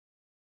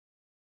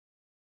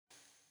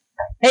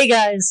Hey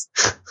guys,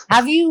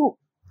 have you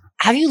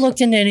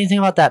looked into anything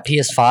about that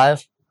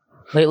PS5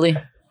 lately?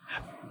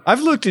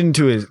 I've looked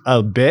into it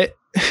a bit.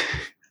 A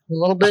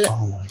little bit?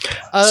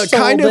 Just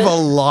Kind of bit? a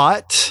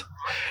lot.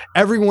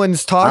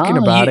 Everyone's talking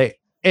about it.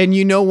 And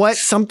you know what?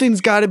 Something's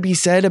got to be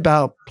said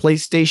about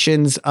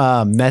PlayStation's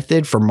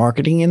method for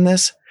marketing in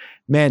this.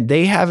 Man,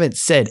 they haven't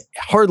said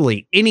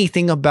hardly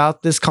anything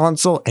about this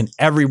console, and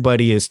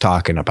everybody is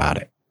talking about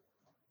it.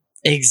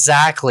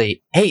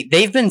 Exactly. Hey,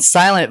 they've been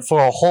silent for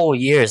a whole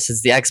year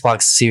since the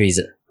Xbox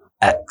Series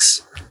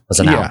X was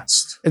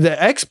announced. Yeah. The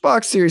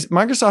Xbox Series,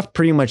 Microsoft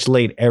pretty much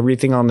laid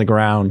everything on the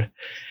ground,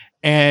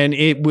 and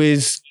it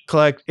was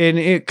and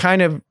it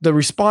kind of, the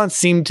response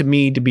seemed to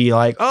me to be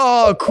like,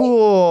 oh,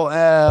 cool.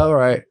 All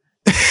right.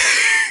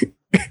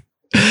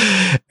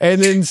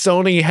 And then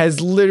Sony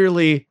has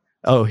literally,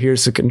 oh,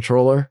 here's the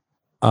controller.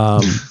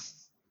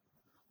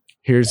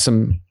 Here's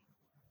some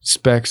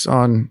specs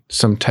on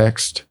some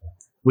text.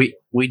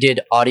 We did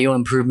audio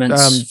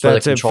improvements for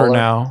the controller. It for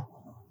now.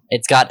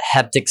 It's got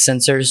haptic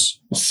sensors.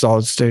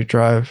 Solid state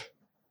drive.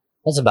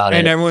 That's about it.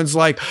 And everyone's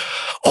like,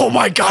 oh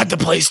my God, the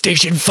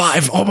PlayStation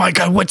 5. Oh my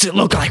God, what's it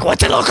look like?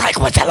 What's it look like?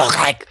 What's it look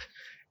like?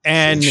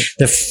 And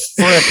they're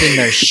flipping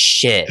their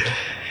shit.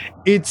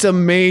 It's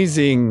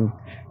amazing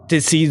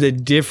to see the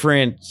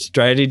different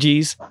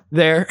strategies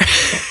there.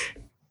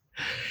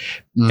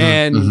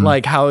 And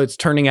like how it's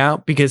turning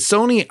out, because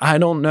Sony, I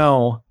don't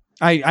know.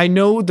 I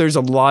know there's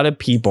a lot of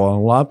people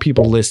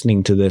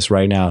listening to this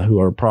right now who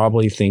are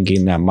probably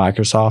thinking that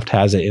Microsoft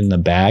has it in the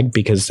bag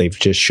because they've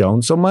just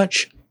shown so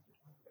much.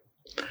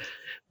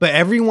 But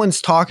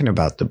everyone's talking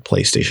about the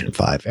PlayStation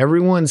 5.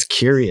 Everyone's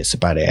curious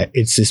about it.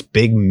 It's this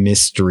big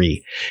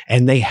mystery,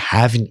 and they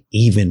haven't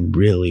even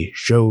really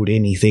showed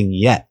anything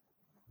yet.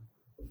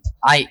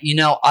 I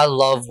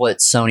love what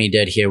Sony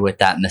did here with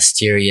that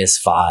mysterious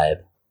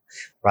vibe,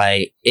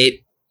 right?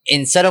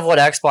 Instead of what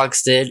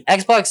Xbox did,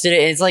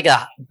 it's like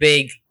a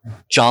big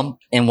jump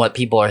in what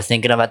people are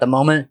thinking of at the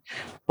moment.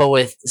 But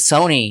with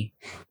Sony,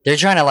 they're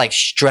trying to like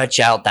stretch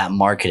out that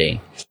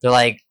marketing.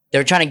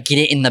 They're trying to get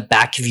it in the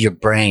back of your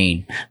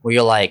brain where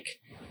you're like,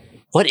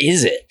 what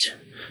is it?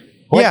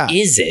 What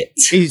is it?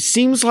 It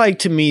seems like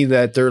to me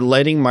that they're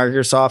letting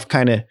Microsoft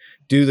kind of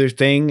do their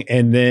thing.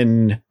 And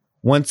then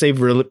once they've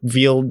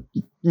revealed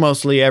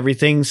mostly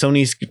everything,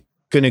 Sony's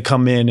going to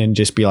come in and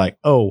just be like,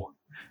 oh,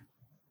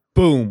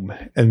 boom,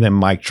 and then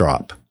mic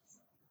drop,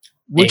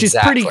 which is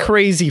pretty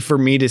crazy for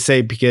me to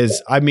say,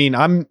 because I mean,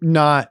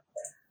 I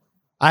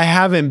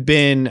haven't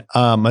been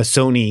a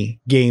Sony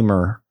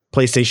gamer,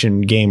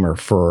 PlayStation gamer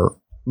for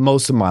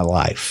most of my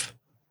life.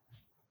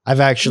 I've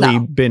actually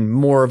been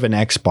more of an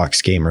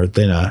Xbox gamer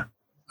than a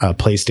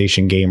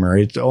PlayStation gamer.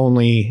 It's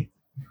only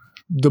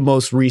the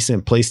most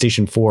recent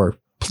PlayStation 4.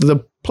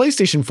 The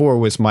PlayStation 4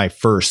 was my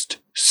first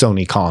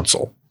Sony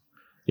console.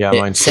 Yeah,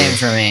 mine same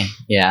for me.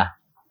 Yeah.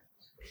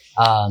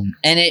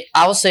 And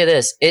I will say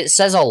this, it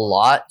says a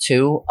lot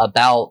too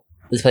about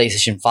the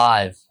PlayStation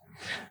 5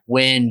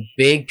 when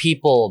big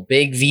people,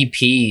 big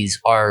VPs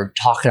are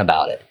talking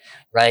about it,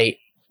 right?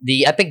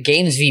 The Epic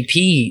Games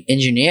VP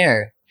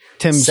engineer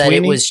Tim said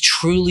Sweeney? It was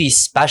truly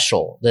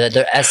special,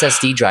 the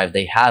SSD drive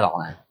they had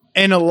on it.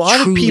 And a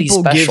lot of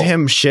people give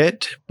him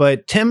shit,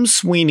 but Tim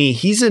Sweeney,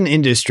 he's an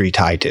industry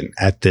titan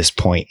at this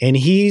point, and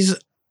he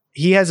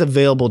has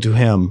available to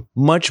him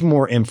much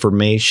more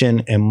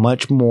information and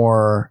much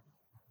more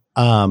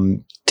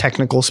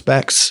technical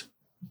specs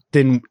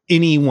than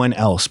anyone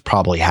else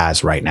probably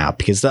has right now,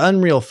 because the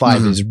Unreal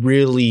 5 is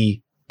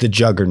really the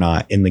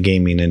juggernaut in the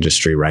gaming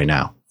industry right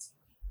now.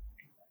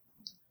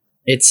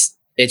 It's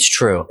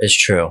true. It's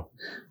true.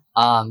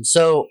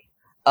 So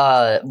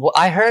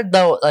I heard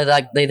though,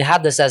 like they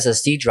had this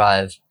SSD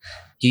drive.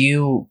 Do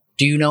you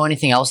know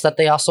anything else that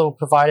they also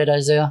provided,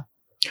 Isaiah?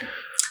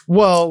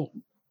 Well,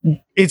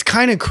 it's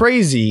kind of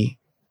crazy.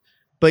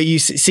 But you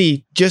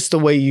see, just the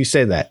way you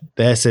say that,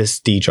 the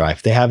SSD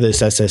drive, they have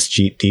this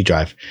SSD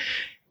drive,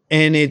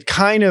 and it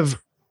kind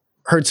of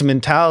hurts the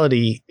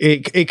mentality.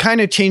 It kind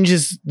of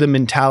changes the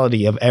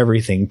mentality of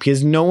everything,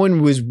 because no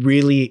one was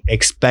really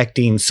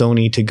expecting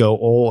Sony to go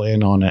all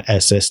in on an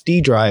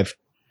SSD drive,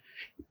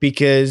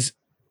 because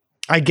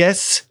I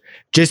guess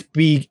just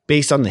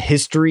based on the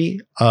history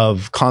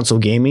of console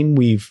gaming,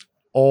 we've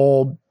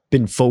all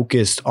been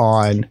focused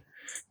on,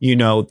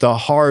 the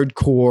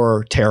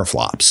hardcore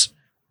teraflops.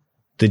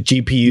 The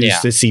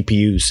GPUs, the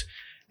CPUs,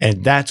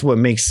 and that's what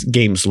makes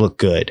games look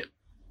good.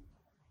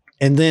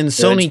 And then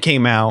Sony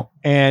came out,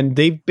 and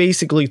they've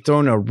basically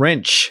thrown a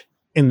wrench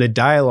in the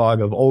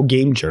dialogue of old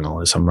game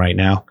journalism right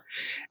now.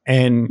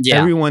 And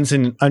everyone's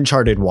in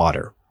uncharted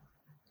water.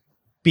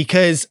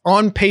 Because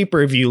on paper,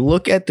 if you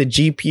look at the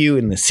GPU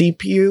and the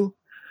CPU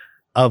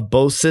of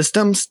both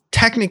systems,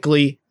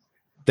 technically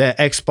the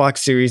Xbox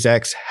Series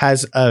X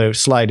has a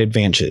slight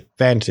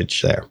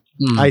advantage there.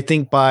 I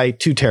think by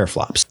 2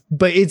 teraflops.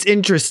 But it's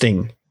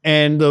interesting.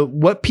 And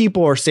what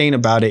people are saying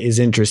about it is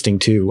interesting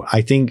too.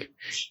 I think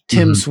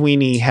Tim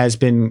Sweeney has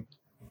been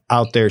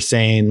out there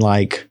saying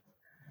like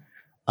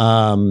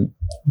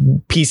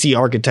PC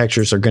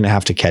architectures are going to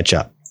have to catch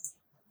up.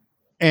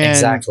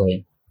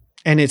 Exactly.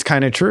 And it's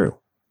kind of true.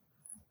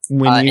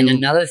 When you and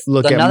another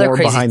look at more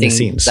crazy behind the thing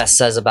scenes. that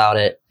says about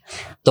it,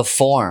 the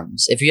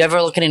forums. If you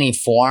ever look at any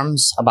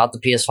forums about the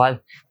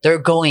PS5, they're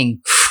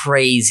going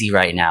crazy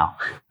right now.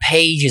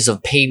 Pages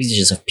of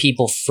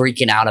people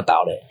freaking out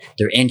about it.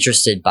 They're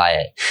interested by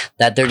it.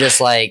 That they're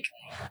just like,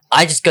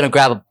 I'm just gonna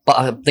grab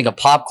a thing of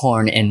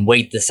popcorn and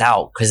wait this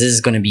out because this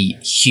is gonna be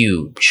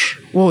huge.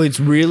 Well, it's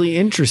really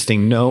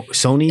interesting. No,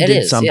 Sony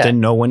did something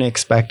no one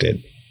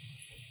expected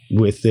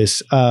with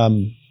this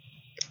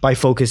by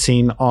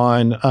focusing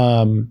on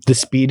the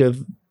speed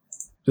of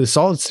the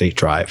solid state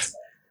drive.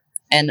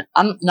 And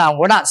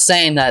we're not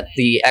saying that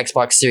the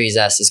Xbox Series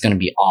S is going to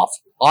be off.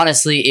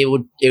 Honestly, it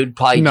would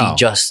probably be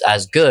just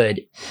as good,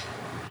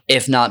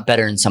 if not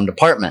better in some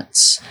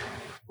departments.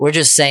 We're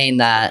just saying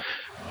that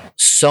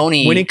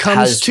Sony, when it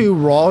comes to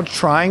raw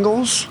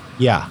triangles,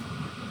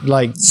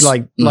 like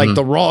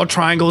the raw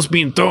triangles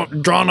being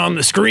drawn on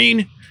the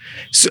screen,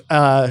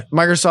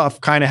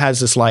 Microsoft kind of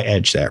has a slight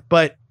edge there.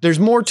 But there's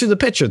more to the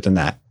picture than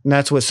that, and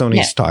that's what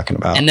Sony's talking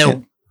about.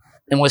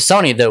 And with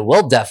Sony, there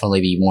will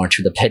definitely be more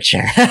to the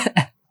picture.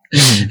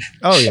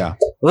 Oh yeah,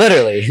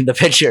 literally the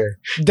picture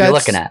you're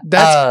looking at.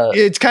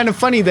 It's kind of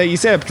funny that you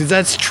said it because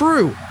that's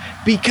true.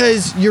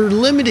 Because you're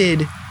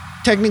limited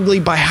technically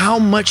by how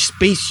much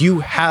space you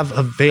have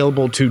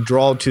available to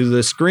draw to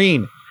the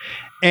screen,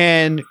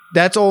 and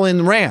that's all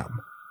in RAM.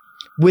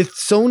 With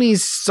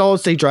Sony's solid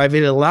state drive,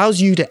 it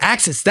allows you to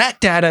access that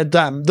data,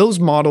 those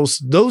models,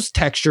 those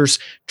textures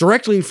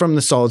directly from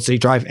the solid state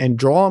drive and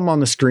draw them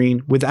on the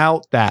screen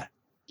without that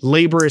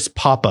laborious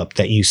pop-up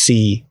that you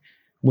see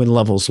when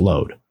levels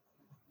load.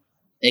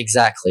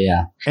 Exactly,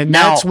 yeah. And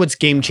that's what's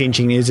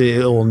game-changing is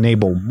it'll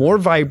enable more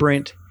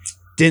vibrant,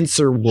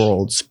 denser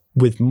worlds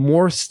with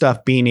more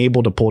stuff being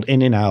able to pull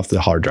in and out of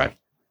the hard drive.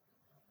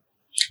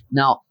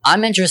 Now,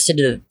 I'm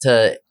interested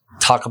to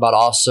talk about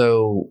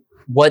also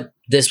what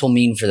this will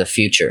mean for the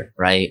future,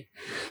 right?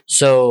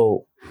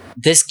 So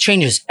this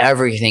changes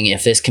everything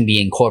if this can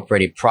be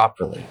incorporated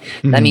properly.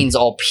 Mm-hmm. That means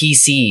all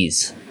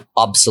PCs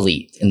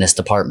obsolete in this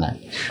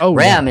department.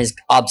 RAM is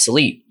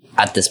obsolete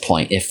at this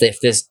point if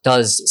this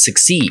does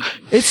succeed.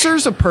 It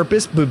serves a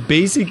purpose, but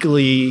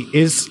basically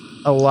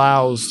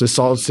allows the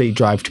solid state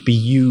drive to be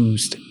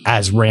used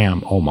as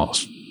RAM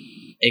almost.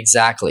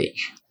 Exactly.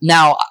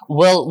 Now,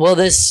 will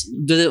this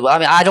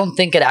I don't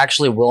think it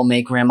actually will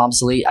make RAM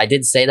obsolete. I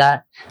did say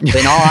that. But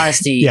in all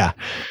honesty,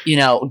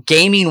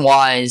 gaming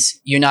wise,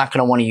 you're not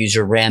going to want to use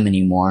your RAM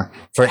anymore.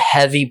 For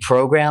heavy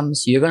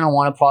programs, you're going to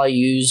want to probably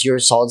use your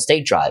solid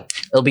state drive.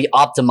 It'll be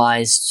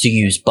optimized to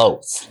use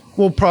both.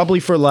 Well, probably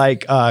for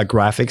like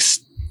graphics,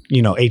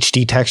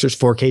 HD textures,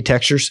 4K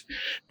textures.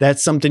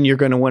 That's something you're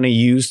going to want to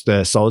use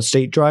the solid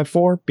state drive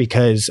for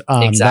because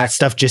that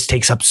stuff just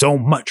takes up so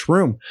much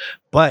room.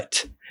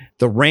 But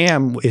the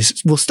RAM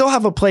will still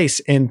have a place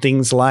in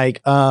things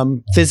like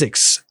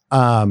physics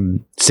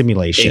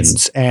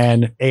simulations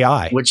and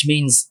AI. Which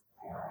means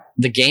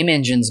the game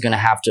engine's going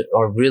to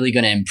are really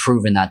going to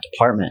improve in that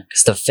department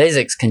because the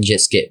physics can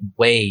just get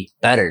way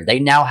better. They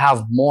now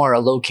have more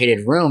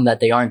allocated room that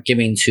they aren't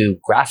giving to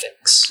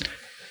graphics.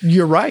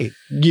 You're right.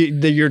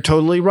 You're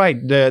totally right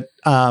that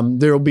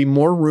there will be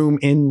more room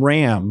in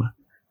RAM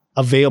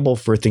available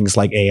for things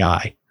like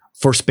AI,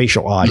 for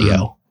spatial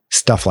audio,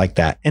 stuff like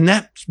that. And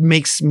that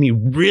makes me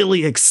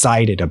really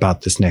excited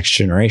about this next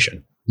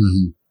generation.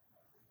 Mm-hmm.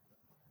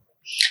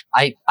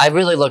 I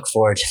really look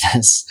forward to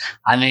this.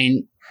 I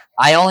mean,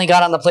 I only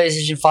got on the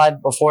PlayStation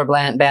 5 before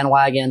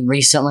bandwagon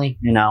recently,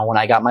 when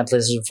I got my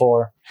PlayStation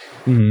 4.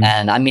 Mm-hmm.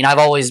 And I mean, I've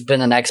always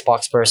been an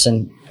Xbox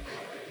person,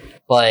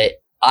 but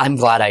I'm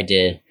glad I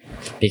did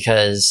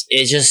because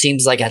it just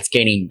seems like it's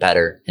getting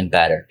better and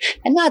better.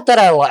 And not that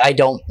I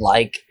don't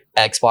like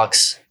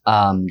Xbox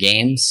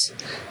games.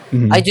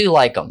 Mm-hmm. I do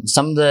like them.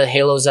 Some of the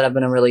Halos that have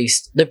been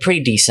released, they're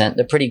pretty decent.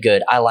 They're pretty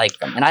good. I like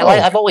them. And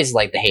I've always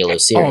liked the Halo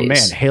series. Oh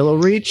man, Halo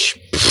Reach?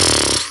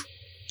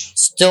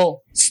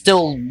 Still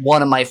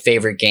one of my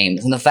favorite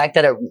games. And the fact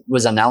that it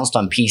was announced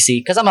on PC,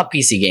 because I'm a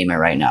PC gamer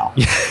right now.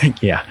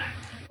 Yeah.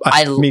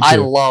 I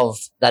love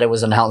that it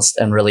was announced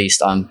and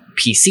released on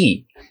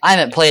PC. I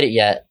haven't played it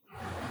yet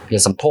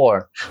because I'm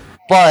poor.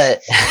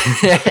 But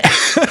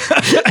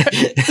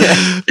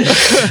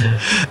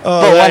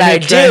but when I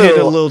do, hit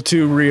a little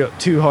too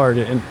hard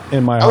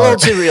in my heart. A little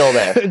too real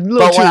there.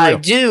 But when I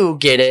do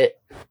get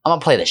it, I'm gonna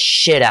play the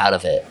shit out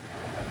of it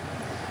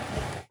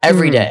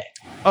every day.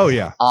 Oh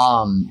yeah.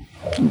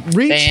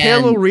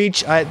 Halo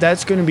Reach.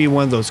 That's going to be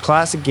one of those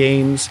classic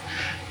games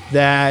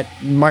that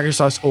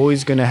Microsoft's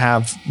always going to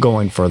have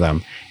going for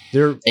them.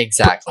 They're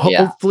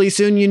hopefully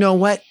soon. You know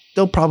what?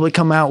 They'll probably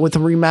come out with a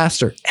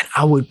remaster, and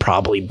I would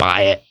probably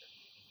buy it.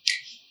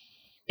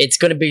 It's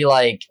gonna be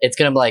like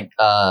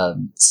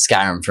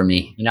Skyrim for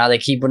me. They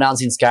keep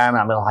announcing Skyrim, and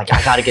I'm like,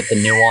 I gotta get the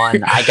new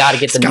one. I gotta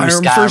get the new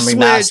Skyrim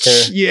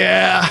remaster.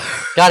 Yeah,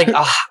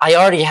 I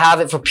already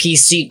have it for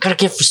PC. Gotta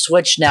get for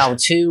Switch now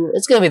too.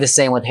 It's gonna be the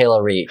same with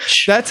Halo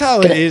Reach. That's how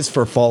it is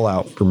for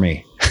Fallout for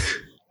me.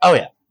 Oh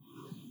yeah.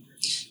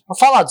 Well,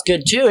 Fallout's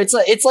good too.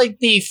 It's like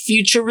the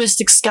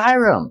futuristic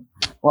Skyrim.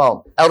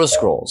 Well, Elder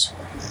Scrolls.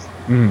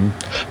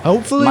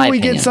 Hopefully My we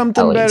opinion, get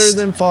something at better least.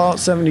 than Fallout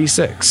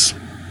 76.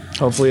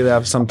 Hopefully they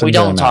have something. We to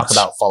don't talk announce.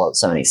 about Fallout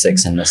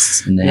 76 in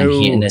this No.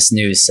 in this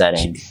news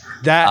setting.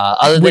 that.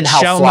 Other than which how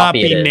shall not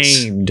floppy be it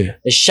is. named.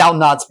 It shall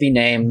not be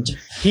named.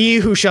 He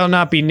who shall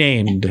not be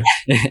named.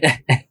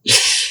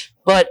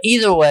 But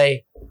either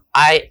way,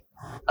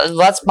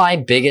 that's my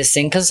biggest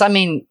thing because I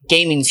mean,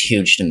 gaming's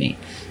huge to me.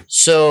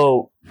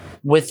 So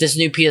with this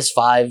new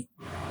PS5,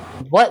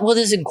 what will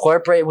this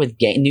incorporate with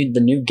the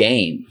new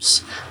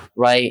games,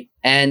 right?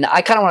 And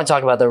I kind of want to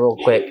talk about that real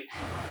quick.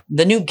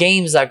 The new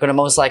games that are going to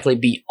most likely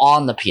be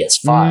on the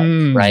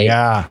PS5, right?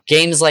 Yeah.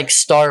 Games like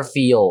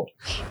Starfield,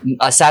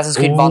 Assassin's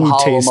Creed Ooh,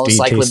 Valhalla will most tasty,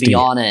 likely tasty. be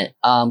on it.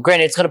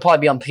 Granted, it's going to probably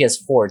be on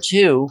PS4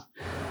 too.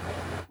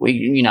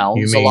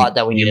 There's a lot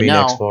that we need to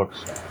know.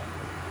 Xbox.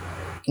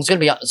 It's gonna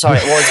be it's gonna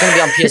be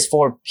on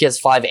PS4,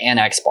 PS5, and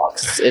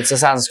Xbox. It's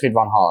Assassin's Creed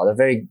Valhalla.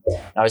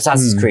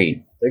 Assassin's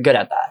Creed. They're good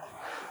at that.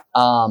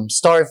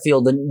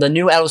 Starfield, the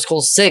new Elder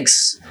Scrolls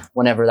 6,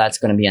 whenever that's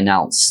gonna be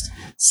announced.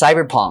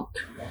 Cyberpunk.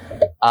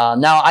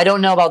 Now I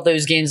don't know about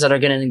those games that are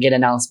gonna get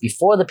announced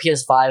before the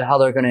PS5, how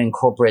they're gonna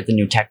incorporate the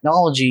new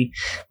technology,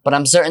 but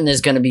I'm certain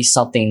there's gonna be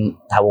something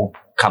that will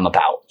come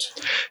about.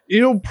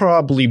 It'll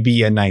probably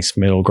be a nice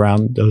middle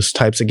ground. Those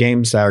types of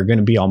games that are going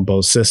to be on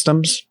both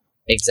systems.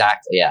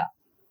 Exactly, yeah.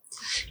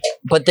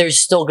 But there's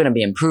still going to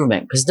be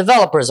improvement because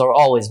developers are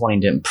always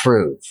wanting to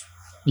improve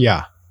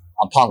Yeah.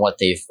 upon what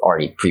they've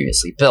already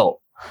previously built.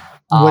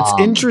 What's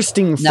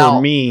interesting for now-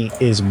 me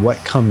is what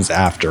comes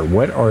after.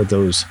 What are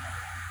those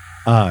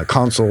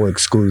console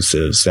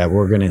exclusives that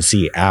we're going to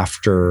see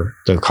after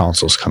the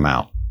consoles come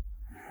out?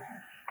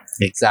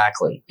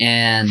 Exactly.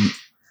 And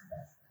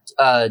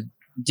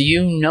do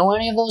you know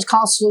any of those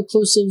console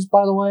exclusives,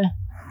 by the way?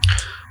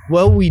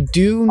 Well, we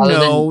do Other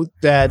know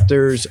that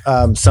there's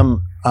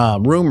some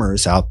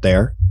rumors out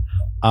there.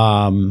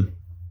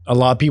 A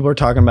lot of people are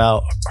talking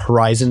about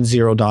Horizon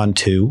Zero Dawn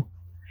 2,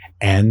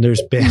 and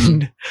there's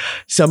been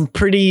some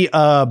pretty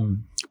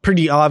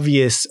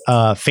obvious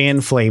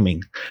fan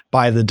flaming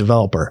by the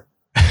developer.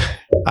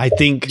 I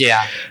think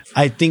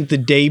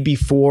the day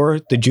before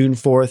the June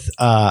 4th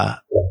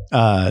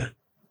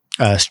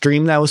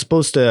stream that was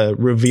supposed to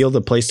reveal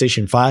the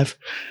PlayStation 5,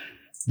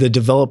 the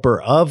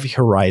developer of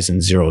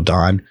Horizon Zero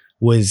Dawn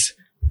was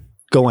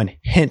going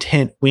hint,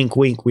 hint, wink,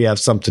 wink, we have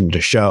something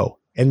to show.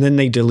 And then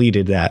they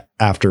deleted that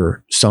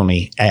after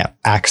Sony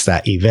axed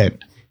that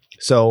event.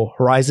 So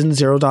Horizon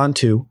Zero Dawn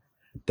 2,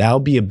 that'll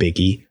be a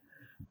biggie.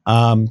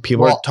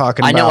 People are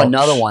talking about... I know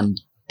another one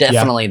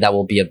definitely that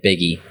will be a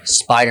biggie.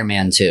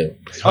 Spider-Man 2.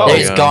 Oh,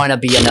 There's yeah. going to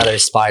be another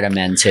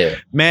Spider-Man 2.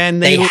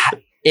 Man,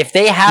 If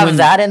they have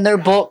that in their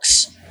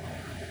books,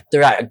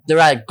 they're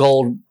at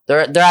gold.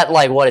 They're at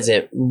like, what is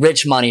it?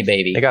 Rich money,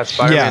 baby. They got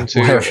Spider-Man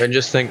Yeah. 2, and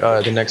just think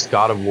the next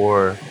God of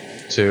War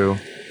 2.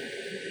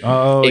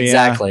 Oh,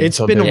 Exactly. yeah. It's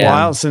So been a big.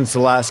 while since the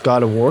last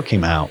God of War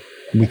came out.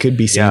 We could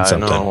be seeing Yeah, I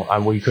something. know.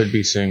 We could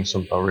be seeing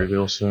a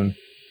reveal soon.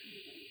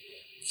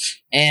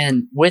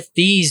 And with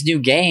these new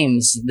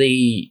games,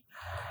 the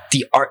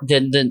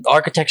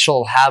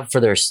architectural have for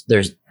their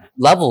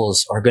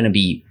levels are going to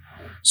be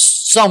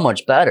so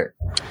much better.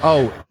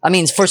 Oh, I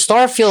mean, for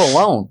Starfield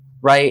alone,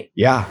 right?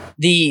 yeah.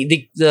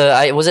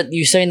 Was it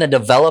you saying the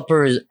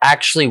developers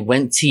actually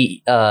went to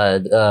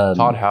Todd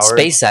Howard.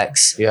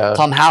 SpaceX? Yeah.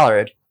 Tom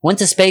Howard went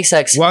to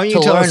SpaceX. Why don't you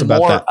to tell learn us about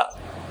more. that?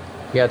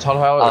 Yeah, Todd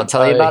Howard. I'll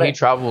tell you about he it.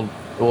 traveled.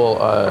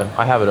 Well,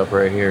 I have it up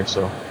right here.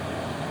 So,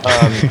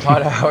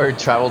 Todd Howard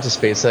traveled to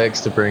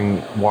SpaceX to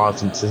bring more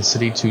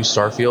authenticity to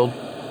Starfield.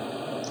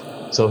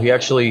 So he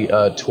actually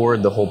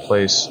toured the whole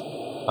place,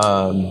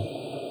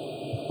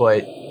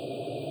 but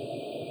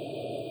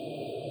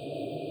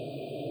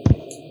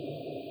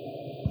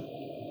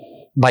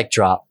Mic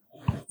drop.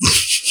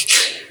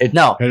 It-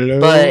 No, Hello?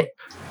 but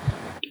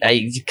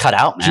you cut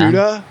out, man.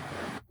 Judah?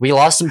 We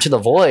lost him to the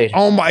void.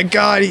 Oh my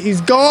God,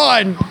 he's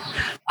gone.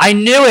 I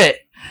knew it.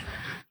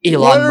 Elon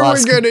what are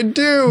Musk. we gonna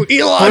do?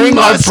 Elon Bring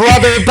Musk. our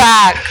brother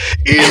back.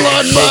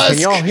 Elon Hey, Musk. can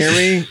y'all hear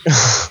me?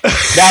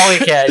 Now we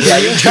can. Yeah,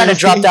 you kind of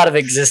dropped out of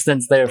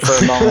existence there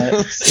for a moment.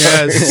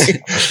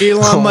 Yes.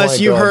 Elon Oh my Musk,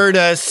 you God. heard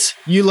us.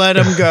 You let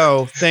him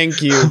go.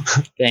 Thank you.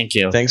 Thank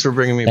you. Thanks for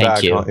bringing me Thank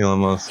back, you. Elon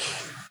Musk.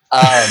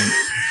 Um,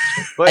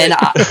 But And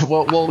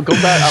well, go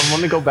back. I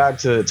want to go back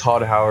to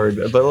Todd Howard.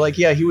 But like,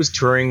 yeah, he was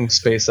touring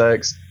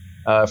SpaceX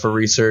for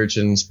research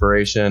and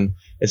inspiration.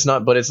 It's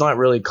not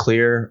really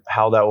clear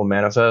how that will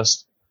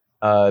manifest.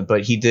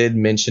 But he did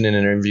mention in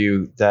an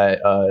interview that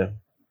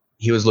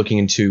he was looking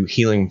into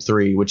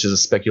helium-3, which is a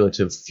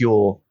speculative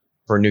fuel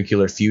for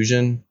nuclear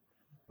fusion,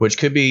 which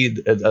could be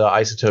the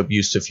isotope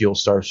used to fuel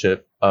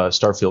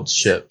Starfield's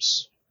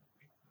ships.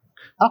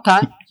 okay.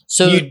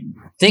 So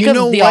think you of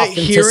know the what?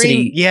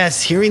 authenticity.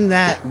 Hearing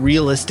that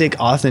realistic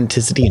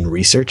authenticity in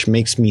research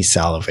makes me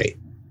salivate.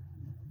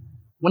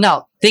 Well,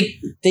 now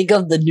think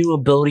of the new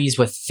abilities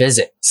with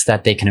physics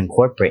that they can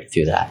incorporate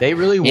through that, They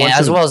really want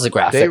as to, well as the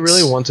graphics. They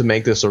really want to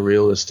make this a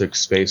realistic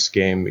space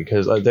game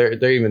because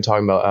they're even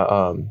talking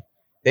about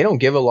they don't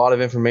give a lot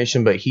of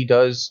information, but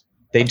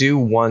they do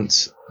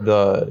want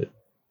the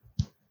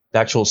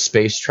actual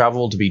space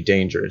travel to be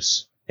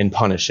dangerous and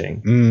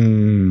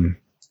punishing.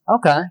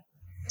 Okay.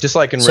 Just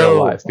like in real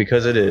life,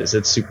 because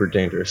it's super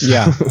dangerous.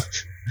 Yeah,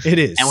 it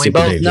is. And we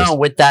both know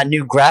with that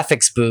new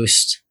graphics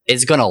boost,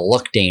 it's going to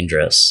look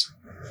dangerous,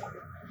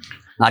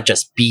 not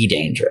just be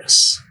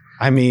dangerous.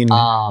 I mean,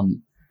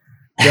 the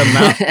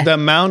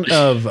amount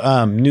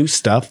of new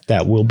stuff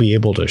that we'll be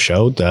able to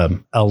show,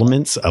 the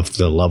elements of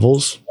the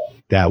levels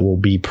that will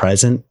be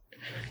present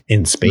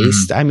in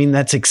space. I mean,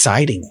 that's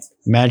exciting.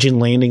 Imagine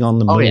landing on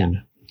the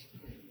moon.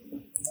 Yeah.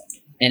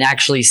 And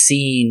actually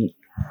seeing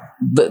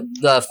the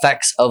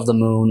effects of the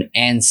moon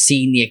and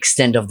seeing the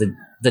extent of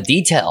the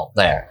detail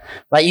there.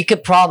 Right? You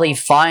could probably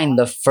find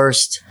the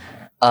first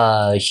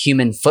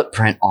human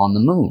footprint on the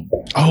moon.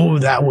 Oh,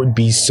 that would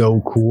be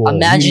so cool.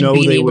 Imagine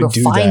being able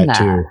to find that.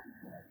 Too.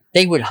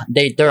 They're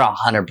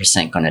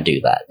 100% going to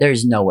do that.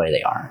 There's no way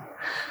they aren't.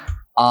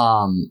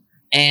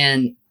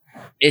 And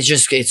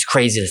it's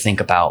crazy to think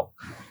about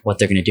what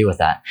they're going to do with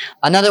that.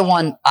 Another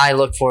one I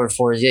look forward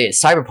for is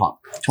Cyberpunk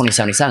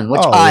 2077,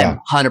 which I'm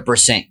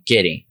 100%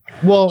 getting.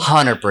 Well,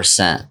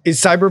 100%.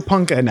 Is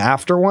Cyberpunk an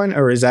after one,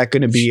 or is that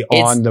going to be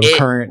on the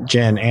current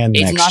gen and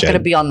next gen? It's not going to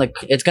be on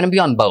it's going to be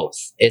on both.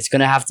 It's going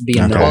to have to be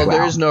in the Well,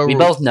 we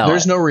both know.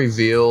 There's it. No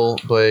reveal,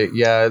 but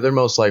yeah, they're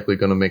most likely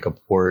going to make a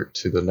port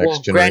to the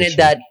next generation. Granted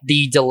that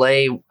the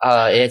delay,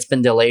 it's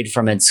been delayed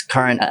from its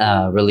current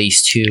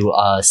release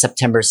to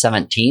September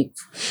 17th.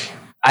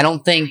 I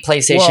don't think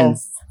PlayStation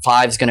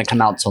 5 is going to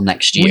come out till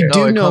next year. We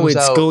do know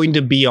it's going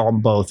to be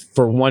on both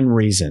for one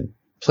reason.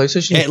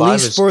 PlayStation 5 at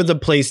least for the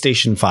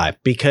PlayStation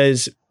 5,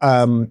 because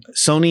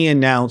Sony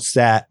announced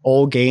that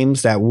all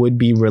games that would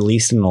be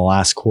released in the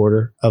last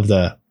quarter of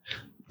the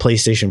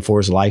PlayStation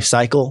 4's life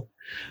cycle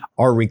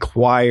are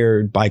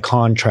required by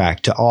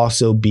contract to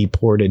also be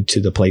ported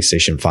to the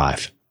PlayStation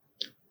 5.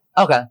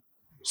 Okay.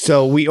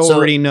 So we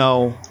already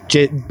know,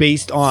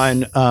 based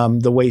on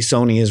the way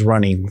Sony is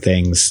running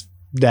things,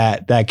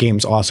 that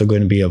game's also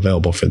going to be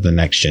available for the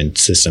next gen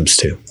systems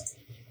too.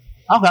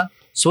 Okay.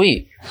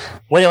 Sweet.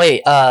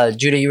 Wait,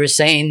 Judah, you were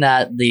saying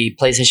that the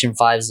PlayStation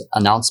 5's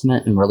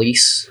announcement and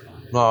release?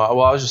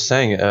 Well, I was just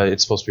saying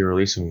it's supposed to be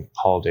releasing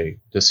holiday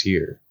this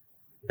year.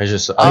 It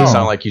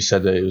sounded like you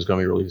said that it was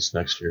going to be released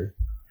next year.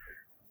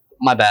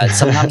 My bad.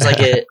 Sometimes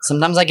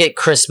I get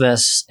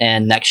Christmas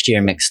and next year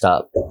mixed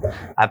up.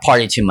 I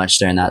party too much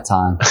during that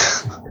time.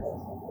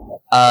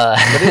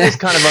 But it is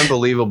kind of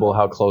unbelievable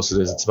how close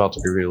it is. It's about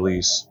to be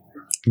released.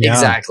 Yeah.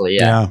 Exactly.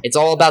 Yeah. It's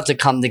all about to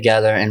come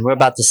together, and we're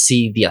about to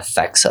see the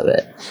effects of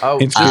it. Oh,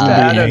 it's just to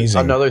add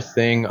another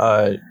thing.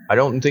 I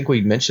don't think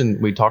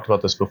we talked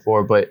about this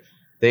before, but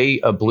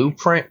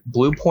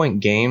Bluepoint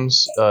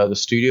Games, the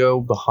studio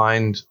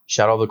behind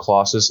Shadow of the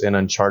Colossus and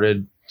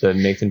Uncharted, the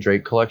Nathan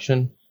Drake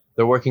collection,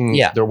 they're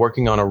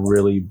working on a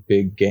really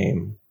big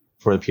game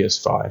for the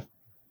PS5.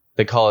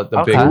 They call it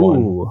the big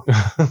one.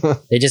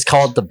 They just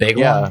call it the big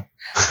one.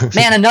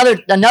 Man, another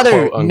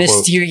quote,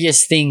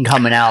 mysterious thing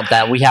coming out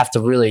that we have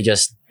to really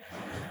just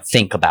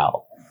think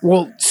about.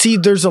 Well, see,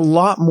 there's a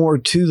lot more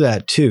to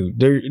that too.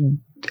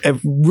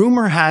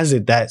 Rumor has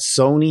it that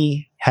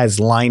Sony has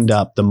lined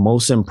up the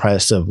most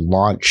impressive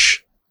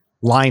launch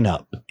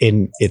lineup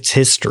in its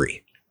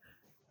history.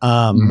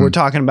 We're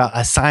talking about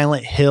a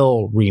Silent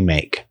Hill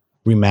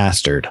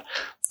remastered.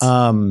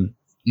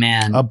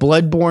 A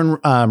Bloodborne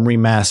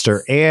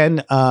remaster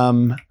and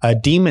a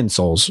Demon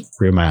Souls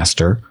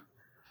remaster.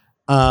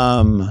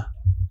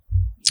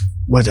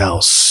 What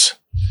else?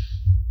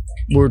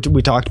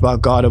 We talked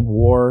about God of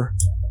War,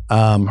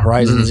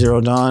 Horizon Zero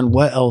Dawn.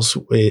 What else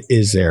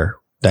is there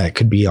that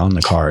could be on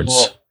the cards?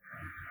 Well,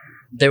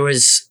 there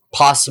was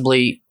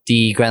possibly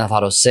the Grand Theft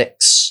Auto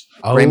 6,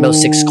 Rainbow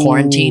Six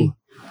Quarantine.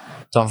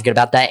 Don't forget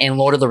about that, and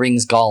Lord of the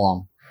Rings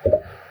Gollum.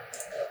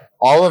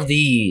 All of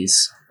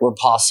these were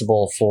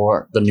possible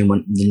for the new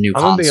console.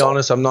 I'm gonna be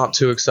honest, I'm not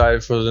too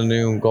excited for the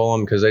new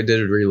Golem because they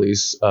did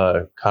release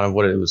kind of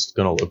what it was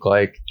gonna look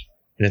like,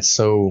 and it's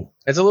a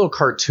little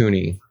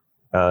cartoony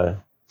for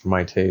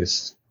my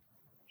taste.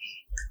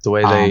 The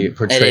way they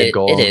portrayed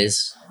Golem. It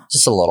is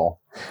just a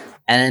little.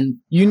 And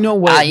you know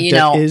what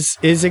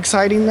is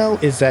exciting though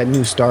is that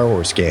new Star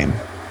Wars game.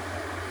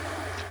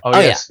 Oh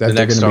yes, the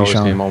next Star Wars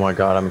game. Oh my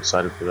god, I'm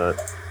excited for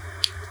that.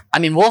 I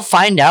mean, we'll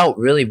find out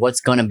really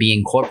what's going to be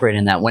incorporated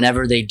in that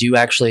whenever they do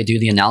actually do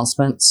the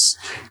announcements.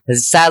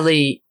 Because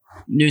sadly,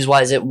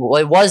 news-wise, it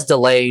was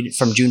delayed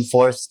from June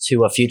 4th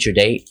to a future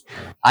date.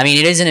 I mean,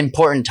 it is an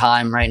important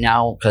time right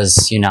now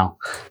because,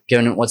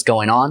 given what's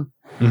going on.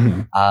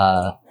 Mm-hmm.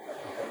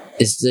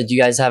 Do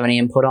you guys have any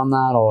input on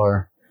that?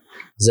 Or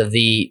is it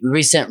the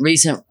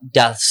recent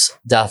death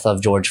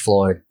of George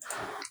Floyd?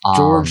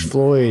 George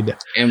Floyd.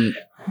 And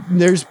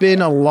there's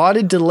been a lot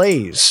of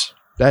delays.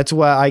 That's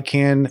what I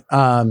can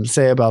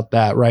say about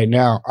that right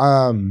now.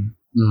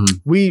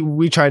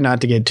 We try not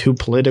to get too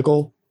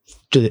political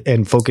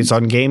and focus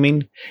on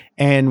gaming.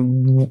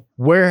 And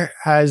where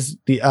has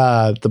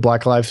the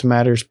Black Lives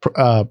Matters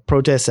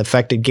protests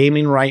affected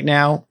gaming right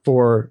now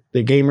for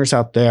the gamers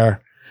out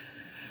there?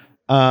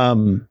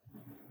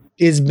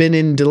 it's been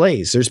in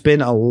delays. There's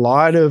been a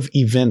lot of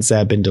events that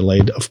have been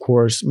delayed. Of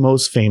course,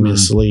 most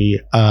famously,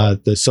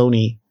 the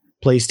Sony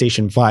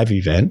PlayStation 5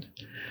 event,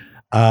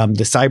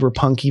 the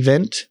Cyberpunk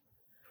event,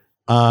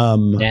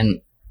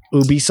 And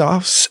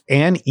Ubisoft's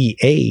and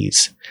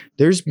EA's.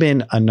 There's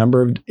been a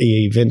number of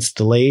events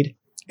delayed,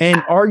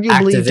 and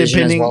arguably, Activision as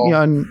depending well.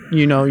 on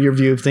your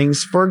view of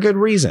things, for a good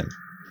reason.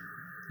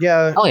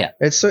 Yeah, oh yeah,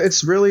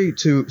 it's really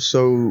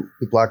so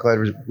the Black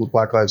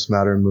Lives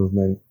Matter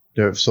movement,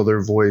 so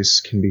their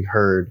voice can be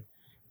heard,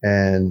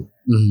 and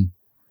Mhm.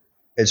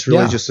 it's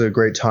really Yeah. just a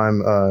great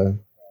time.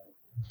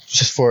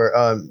 Just for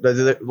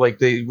like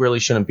they really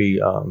shouldn't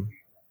be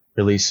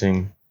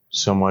releasing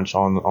so much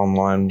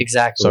online,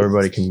 exactly. so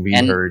everybody can be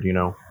And- heard. You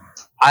know.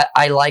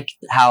 I like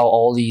how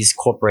all these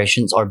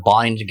corporations are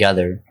bonding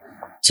together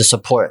to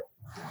support.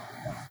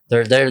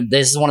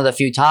 This is one of the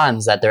few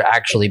times that they're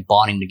actually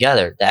bonding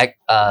together. That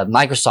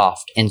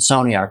Microsoft and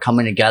Sony are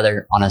coming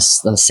together on the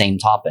same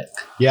topic.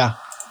 Yeah.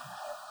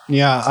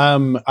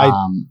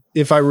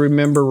 If I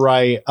remember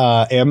right,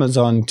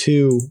 Amazon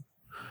too,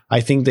 I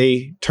think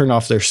they turned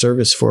off their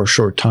service for a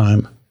short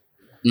time.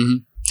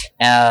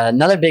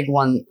 Another big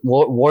one,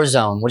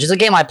 Warzone, which is a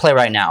game I play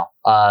right now.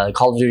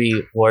 Call of Duty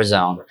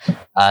Warzone.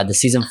 The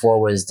season 4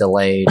 was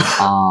delayed,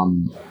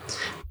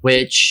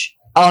 which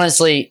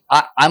honestly,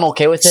 I'm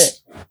okay with it.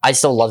 I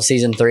still love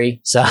season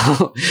 3, so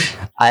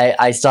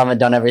I still haven't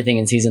done everything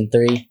in season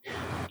 3,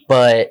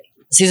 but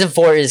season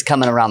 4 is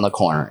coming around the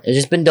corner. It's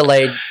just been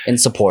delayed in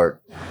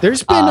support.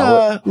 There's been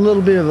a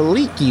little bit of a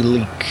leaky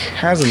leak,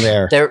 hasn't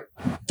there?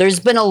 There's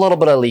been a little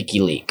bit of leaky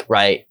leak,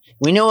 right?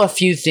 We know a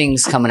few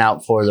things coming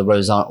out for the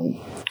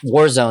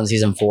Warzone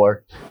season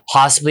 4,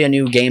 possibly a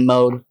new game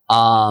mode.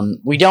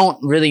 We don't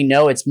really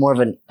know. It's more of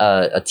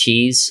a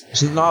tease.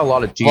 There's not a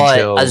lot of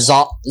details.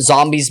 But a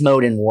zombies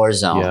mode in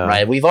Warzone, Yeah.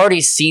 right? We've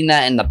already seen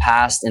that in the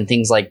past in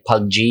things like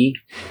PUBG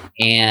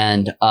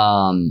and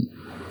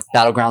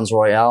Battlegrounds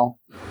Royale.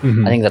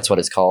 Mhm. I think that's what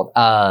it's called.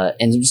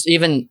 And just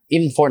even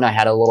Fortnite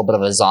had a little bit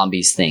of a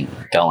zombies thing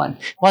going.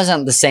 It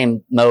wasn't the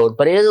same mode,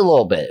 but it is a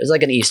little bit. It was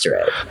like an Easter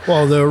egg.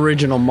 Well, the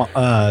original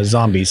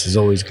zombies is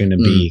always going to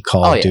be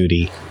Call Oh, of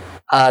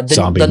yeah.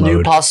 Zombie The new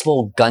mode.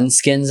 possible gun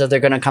skins that they're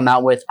going to come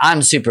out with,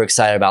 I'm super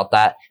excited about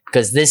that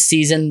because this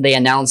season they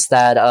announced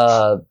that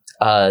I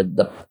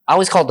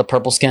always call it the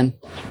purple skin.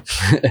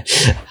 I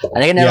think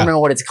I never remember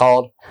what it's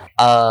called.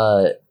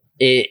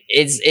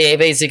 It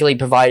basically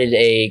provided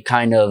a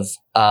kind of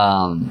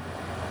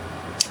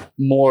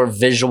more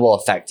visual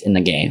effect in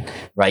the game,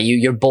 right?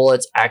 Your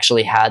bullets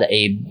actually had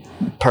a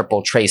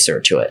purple tracer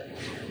to it.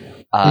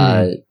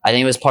 I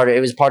think it was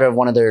part of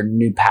one of their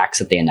new packs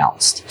that they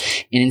announced.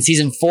 And in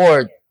season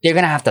 4, they're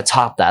gonna have to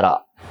top that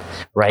up,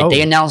 right? Oh,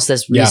 they announced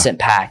this recent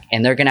pack,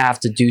 and they're gonna have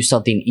to do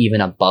something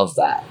even above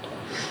that.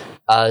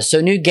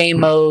 So new game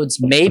modes,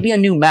 maybe a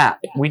new map.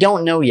 We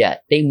don't know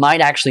yet. They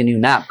might actually new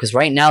map because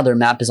right now their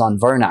map is on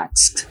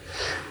Vernax.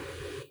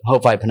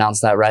 Hope I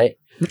pronounced that right.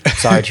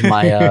 Sorry to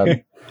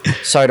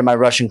my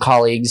Russian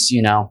colleagues,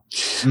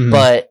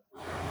 but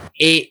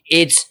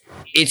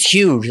it's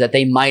huge that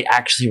they might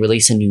actually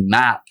release a new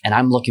map, and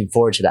I'm looking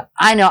forward to that.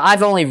 I know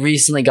I've only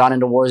recently gone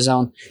into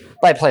Warzone,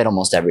 but I play it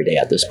almost every day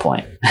at this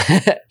point.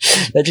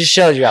 That just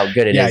shows you how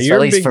good it is, at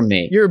least for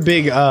me. You're a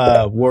big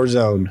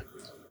Warzone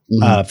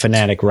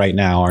fanatic right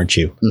now, aren't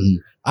you? Mhm.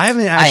 I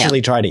haven't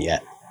actually tried it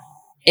yet.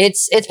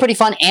 It's pretty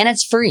fun, and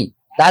it's free.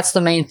 That's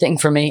the main thing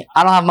for me.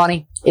 I don't have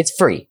money. It's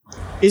free.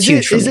 Is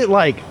huge for me. it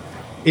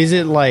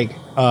like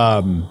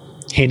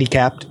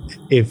handicapped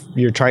if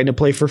you're trying to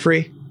play for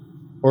free?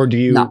 Or do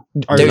you No.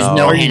 are, There's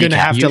no are you going to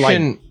handicap. have You to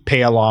can-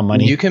 pay a lot of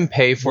money? You can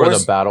pay for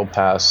Wars- the battle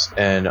pass,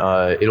 and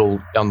it'll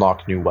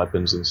unlock new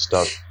weapons and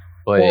stuff.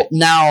 But Well,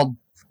 now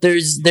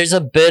there's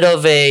a bit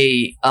of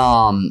a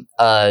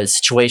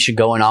situation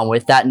going on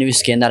with that new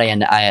skin that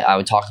I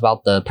would talk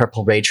about, the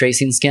purple ray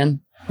tracing skin.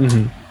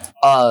 Mhm.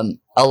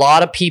 A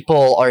lot of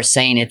people are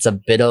saying it's a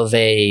bit of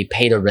a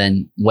pay to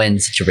win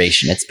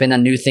situation. It's been a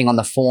new thing on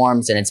the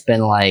forums, and it's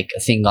been like a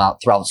thing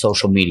throughout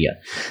social media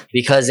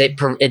because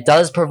it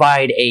does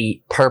provide a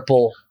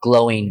purple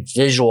glowing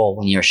visual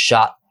when you're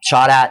shot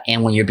at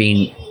and when you're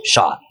being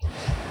shot.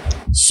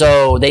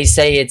 So they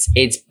say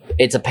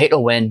it's a pay to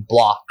win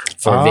block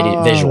for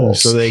visuals.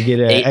 So they get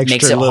an It extra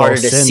makes it little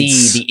harder to sense.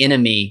 see the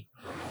enemy.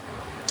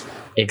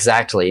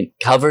 Exactly.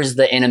 Covers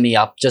the enemy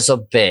up just a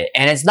bit.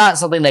 And it's not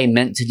something they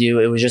meant to do.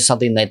 It was just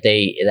something that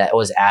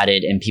was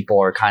added and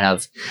people are kind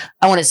of,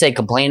 I want to say,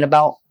 complaining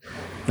about.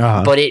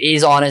 Uh-huh. But it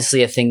is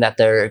honestly a thing that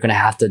they're going to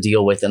have to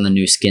deal with in the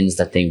new skins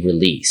that they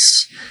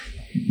release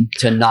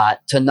to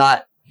not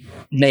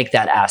make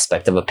that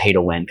aspect of a pay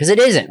to win, because it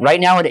isn't. Right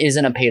now it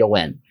isn't a pay to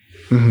win.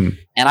 Mhm.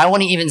 And I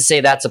wouldn't even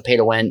say that's a pay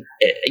to win.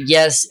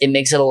 Yes, it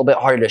makes it a little bit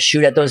harder to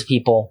shoot at those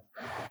people,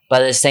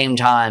 but at the same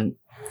time,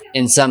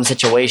 in some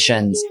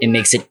situations, it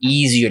makes it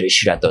easier to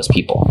shoot at those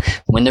people.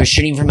 When they're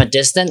shooting from a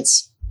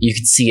distance, you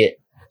can see it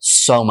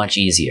so much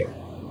easier.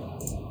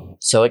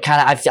 So it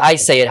kind of, I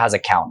say it has a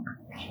counter.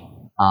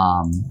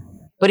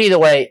 But either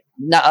way,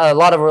 a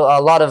lot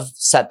of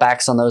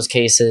setbacks on those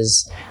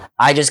cases.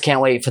 I just can't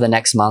wait for the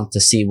next month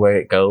to see where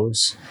it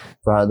goes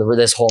for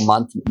this whole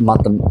month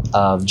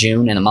of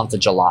June and the month of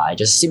July.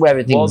 Just see where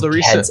everything. Well, the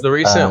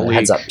recent leak,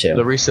 heads up to.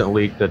 the recent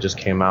leak that just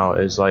came out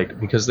is like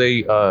because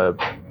they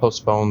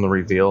postponed the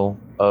reveal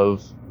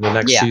of the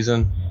next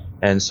season,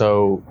 and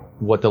so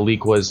what the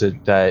leak was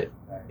that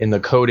in the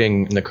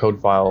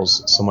code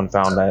files, someone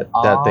found that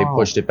they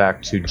pushed it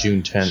back to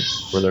June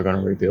 10th where they're going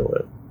to reveal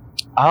it.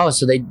 Oh,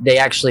 so they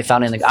actually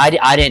found it in the.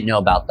 I didn't know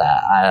about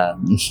that.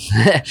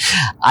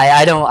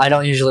 I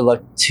don't usually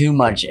look too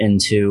much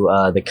into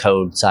the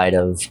code side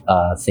of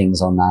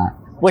things on that.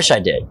 Wish I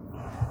did.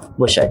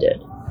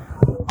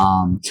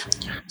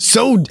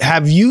 So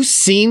have you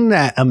seen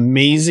that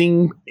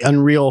amazing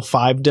Unreal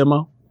 5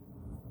 demo?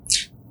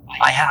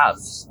 I have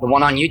the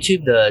one on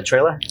YouTube, the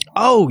trailer.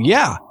 Oh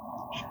yeah,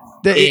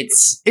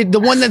 it's the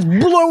one that's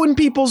blowing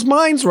people's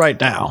minds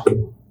right now.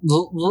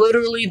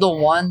 Literally the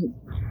one.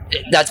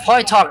 It's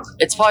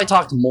probably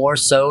talked more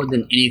so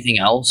than anything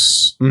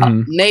else.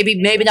 Mm-hmm. Maybe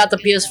not the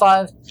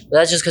PS5. But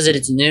that's just because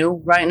it's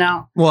new right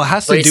now. Well, it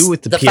has to do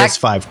with the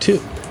PS5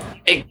 too.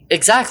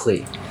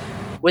 Exactly.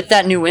 With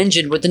that new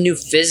engine, with the new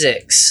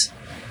physics,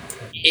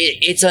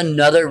 it's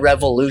another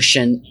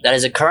revolution that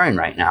is occurring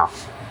right now.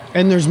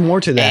 And there's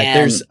more to that.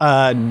 There's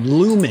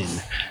Lumen,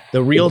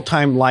 the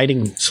real-time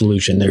lighting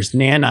solution. There's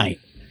Nanite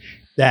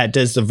that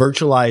does the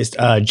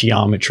virtualized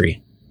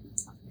geometry.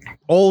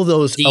 All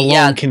those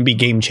alone can be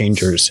game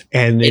changers,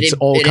 and it's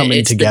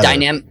coming together.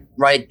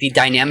 The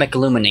dynamic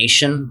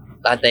illumination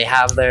that they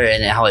have there,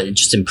 and how it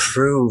just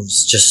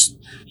improves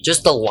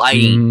just the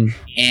lighting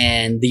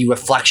and the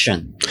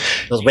reflection,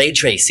 the ray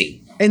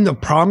tracing, and the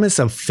promise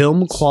of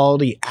film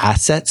quality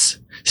assets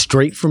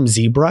straight from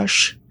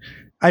ZBrush.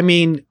 I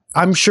mean,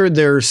 I'm sure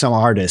there are some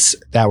artists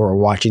that were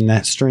watching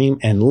that stream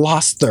and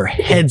lost their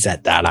heads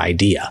at that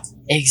idea.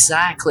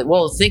 Exactly.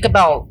 Well, think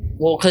about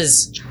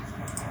because.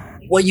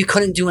 What you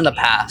couldn't do in the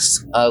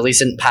past, at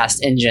least in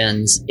past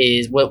engines,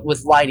 is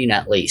with lighting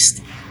at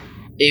least.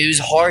 It was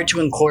hard to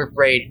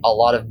incorporate a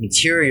lot of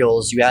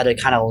materials. You had to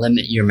kind of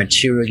limit your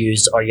material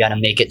use, or you had to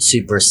make it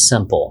super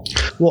simple.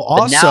 Well,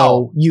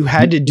 also, you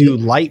had to do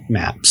light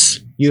maps.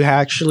 You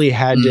actually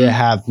had to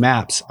have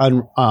maps,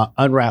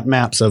 unwrap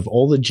maps of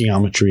all the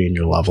geometry in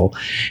your level.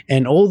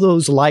 And all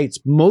those lights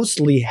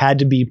mostly had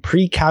to be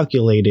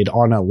pre-calculated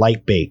on a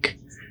light bake.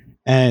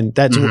 And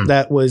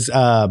that was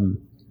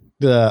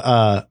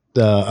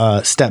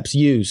the steps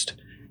used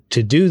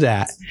to do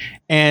that.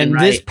 And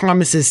this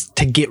promises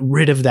to get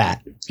rid of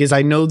that, because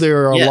I know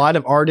there are a lot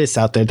of artists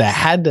out there that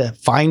had to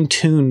fine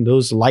tune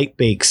those light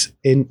bakes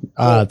in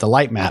the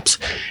light maps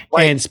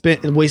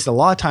and waste a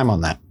lot of time on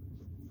that.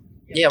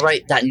 Yeah,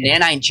 right. That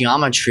nanite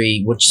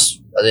geometry, which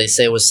they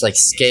say was like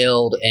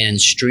scaled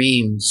and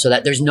streamed so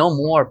that there's no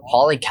more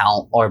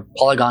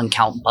polygon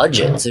count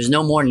budgets. There's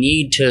no more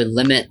need to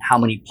limit how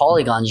many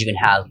polygons you can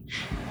have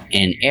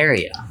in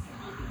area.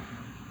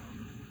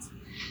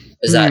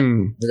 Was that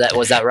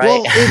right?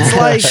 Well, it's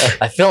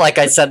like I feel like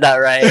I said that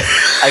right.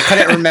 I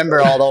couldn't remember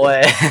all the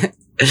way.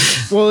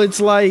 Well, it's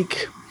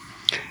like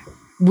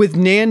with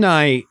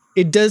nanite,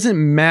 it doesn't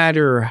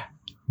matter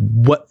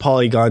what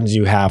polygons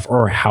you have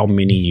or how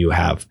many you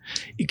have,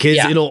 because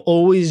it'll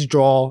always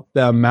draw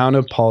the amount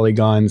of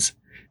polygons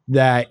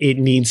that it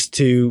needs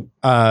to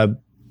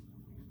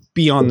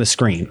be on the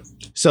screen.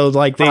 So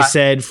like they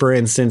said, for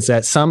instance,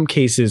 that some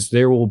cases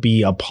there will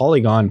be a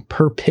polygon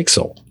per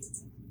pixel.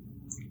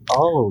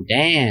 Oh,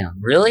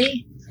 damn.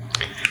 Really?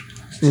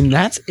 And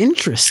that's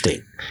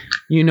interesting.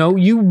 You know,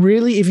 you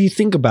really, if you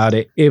think about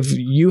it, if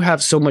you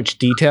have so much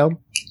detail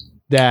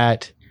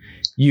that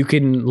you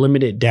can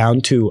limit it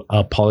down to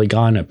a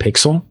polygon, a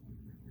pixel,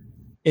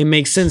 it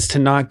makes sense to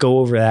not go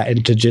over that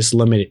and to just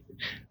limit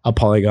a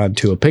polygon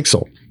to a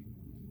pixel.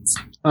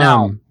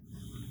 Now,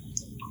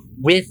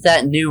 with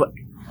that new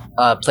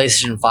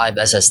PlayStation 5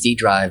 SSD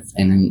drive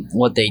and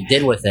what they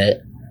did with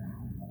it,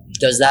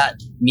 does that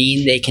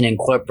mean they can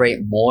incorporate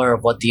more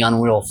of what the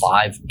Unreal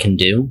 5 can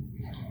do?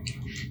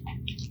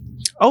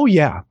 Oh,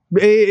 yeah.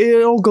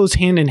 It all goes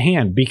hand in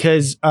hand,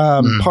 because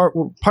part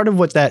of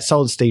what that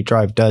solid state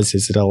drive does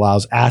is it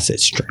allows asset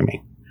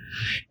streaming.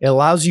 It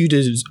allows you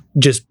to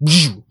just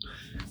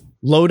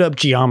load up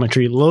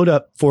geometry, load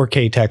up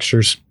 4K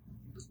textures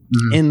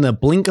in the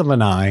blink of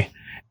an eye.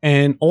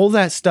 And all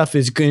that stuff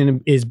is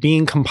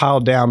being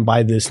compiled down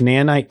by this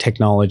nanite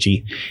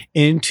technology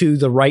into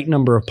the right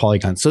number of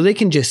polygons. So they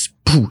can just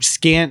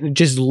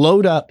just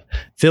load up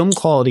film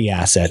quality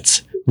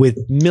assets with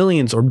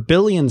millions or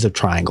billions of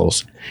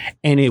triangles,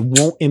 and it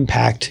won't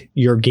impact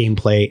your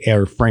gameplay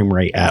or frame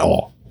rate at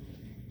all.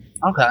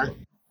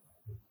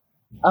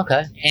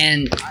 Okay.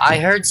 And I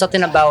heard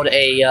something about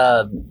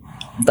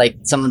like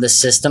some of the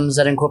systems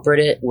that incorporate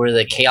it were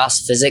the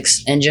Chaos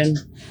Physics engine.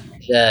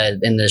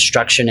 In the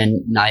Destruction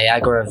and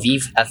Niagara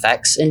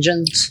VFX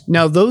engines.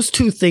 Now, those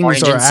two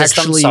things are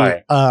actually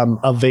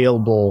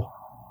available,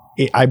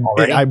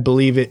 I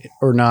believe it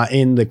or not,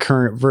 in the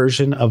current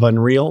version of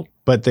Unreal,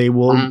 but they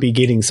will be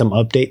getting some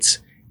updates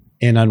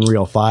in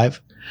Unreal 5.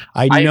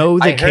 I know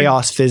the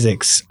Chaos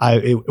Physics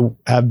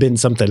have been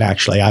something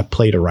actually I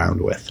played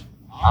around with.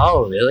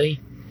 Oh, really?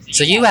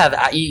 So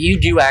you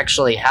do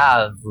actually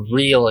have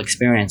real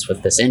experience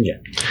with this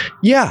engine.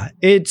 Yeah,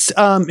 it's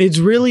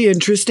really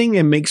interesting.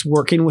 It makes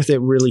working with it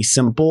really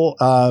simple.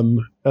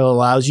 It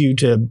allows you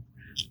to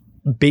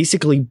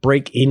basically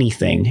break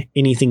anything.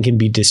 Anything can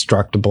be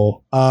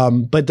destructible.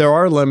 But there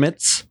are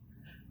limits,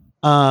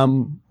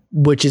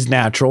 which is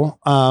natural.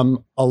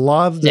 A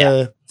lot of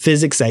the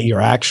physics that you're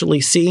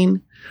actually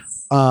seeing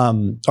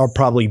are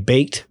probably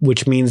baked,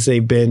 which means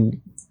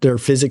their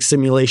physics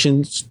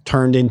simulations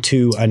turned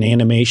into an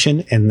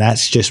animation, and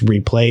that's just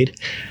replayed.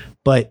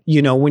 But,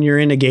 when you're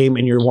in a game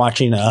and you're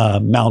watching a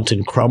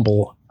mountain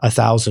crumble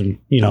 1,000,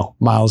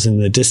 miles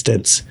in the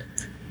distance,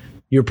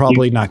 you're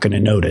probably not going to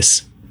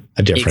notice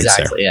a difference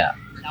exactly, there. Yeah.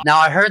 Now,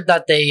 I heard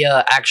that they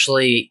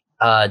actually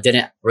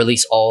didn't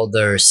release all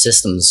their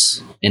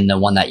systems in the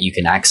one that you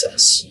can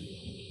access.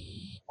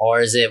 Or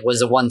was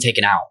the one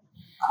taken out?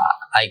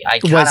 I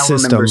kind of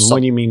remember.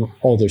 What do you mean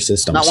older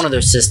systems? Not one of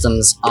their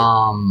systems.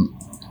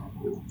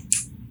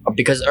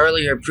 Because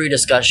earlier,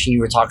 pre-discussion, you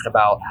were talking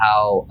about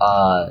how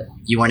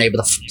you weren't able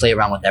to play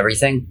around with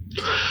everything.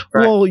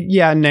 Correct? Well,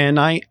 yeah,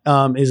 Nanite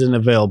isn't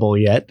available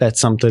yet.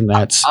 That's something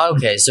that's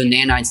okay. So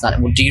Nanite's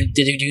not. Do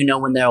you know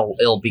when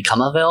it'll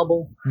become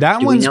available?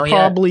 That one's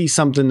probably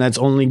something that's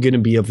only going to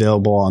be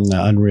available on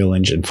the Unreal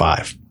Engine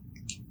 5.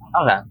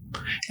 Okay.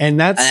 And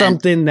that's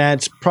something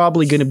that's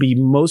probably going to be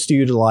most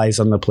utilized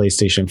on the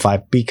PlayStation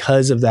 5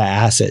 because of the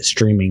asset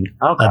streaming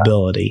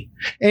ability.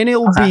 And it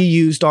will be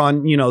used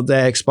on, the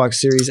Xbox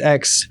Series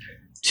X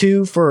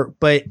too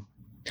but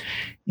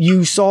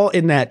you saw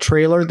in that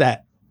trailer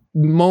that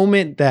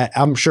moment that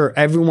I'm sure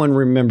everyone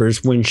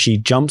remembers when she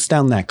jumps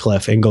down that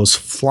cliff and goes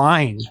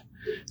flying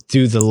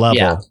through the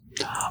level.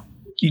 Yeah.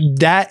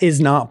 That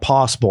is not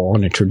possible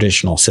on a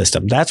traditional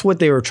system. That's what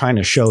they were trying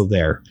to show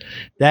there.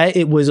 That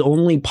it was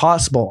only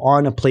possible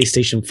on a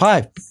PlayStation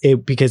 5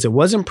 because it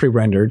wasn't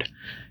pre-rendered.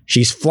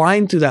 She's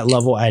flying through that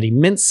level at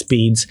immense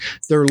speeds.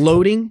 They're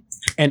loading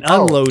and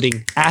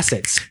unloading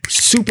assets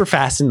super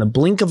fast in the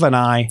blink of an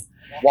eye.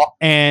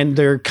 And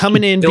they're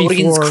coming in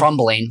buildings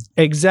crumbling.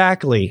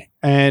 Exactly.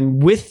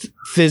 And with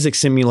physics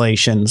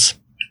simulations,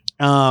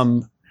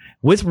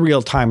 with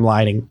real-time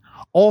lighting,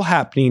 all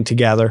happening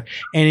together,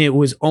 and it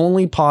was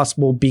only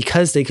possible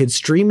because they could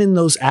stream in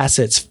those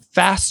assets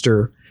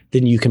faster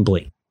than you can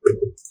blink.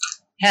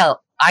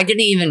 Hell, I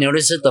didn't even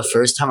notice it the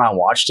first time I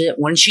watched it.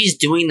 When she's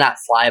doing that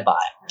flyby,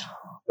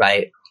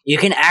 right, you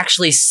can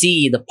actually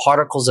see the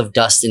particles of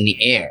dust in the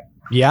air.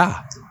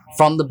 Yeah.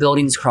 From the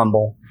buildings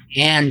crumble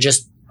and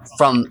just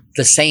from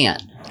the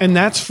sand. And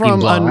that's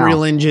from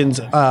Unreal Engine's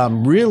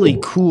really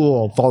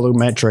cool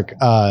volumetric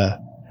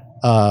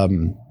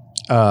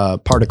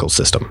particle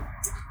system.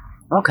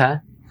 Okay.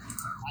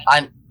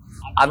 I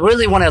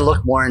really want to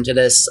look more into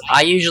this.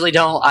 I am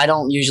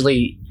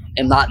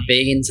not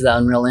big into the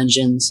Unreal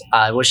Engines.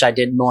 I wish I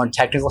did more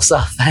technical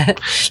stuff,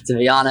 to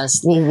be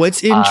honest. Well,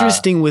 what's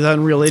interesting with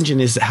Unreal Engine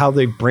is how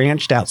they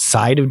branched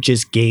outside of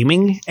just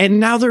gaming,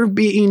 and now they're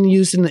being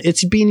used in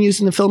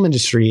the film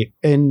industry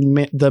and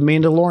The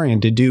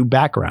Mandalorian to do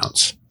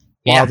backgrounds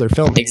while they're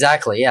filming.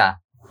 Exactly, yeah.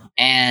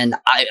 And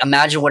I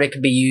imagine what it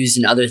could be used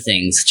in other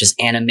things, just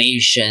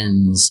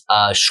animations,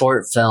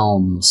 short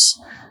films,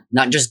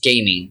 not just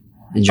gaming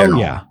in general.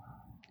 Oh, yeah.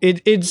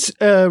 It's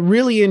a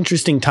really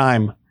interesting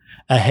time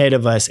ahead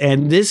of us.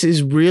 And this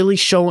is really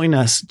showing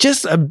us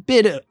just a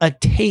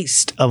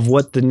taste of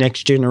what the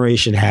next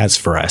generation has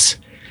for us.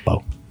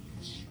 All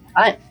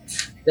right.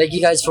 Thank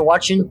you guys for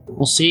watching.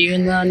 We'll see you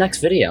in the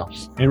next video.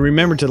 And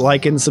remember to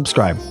like and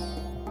subscribe.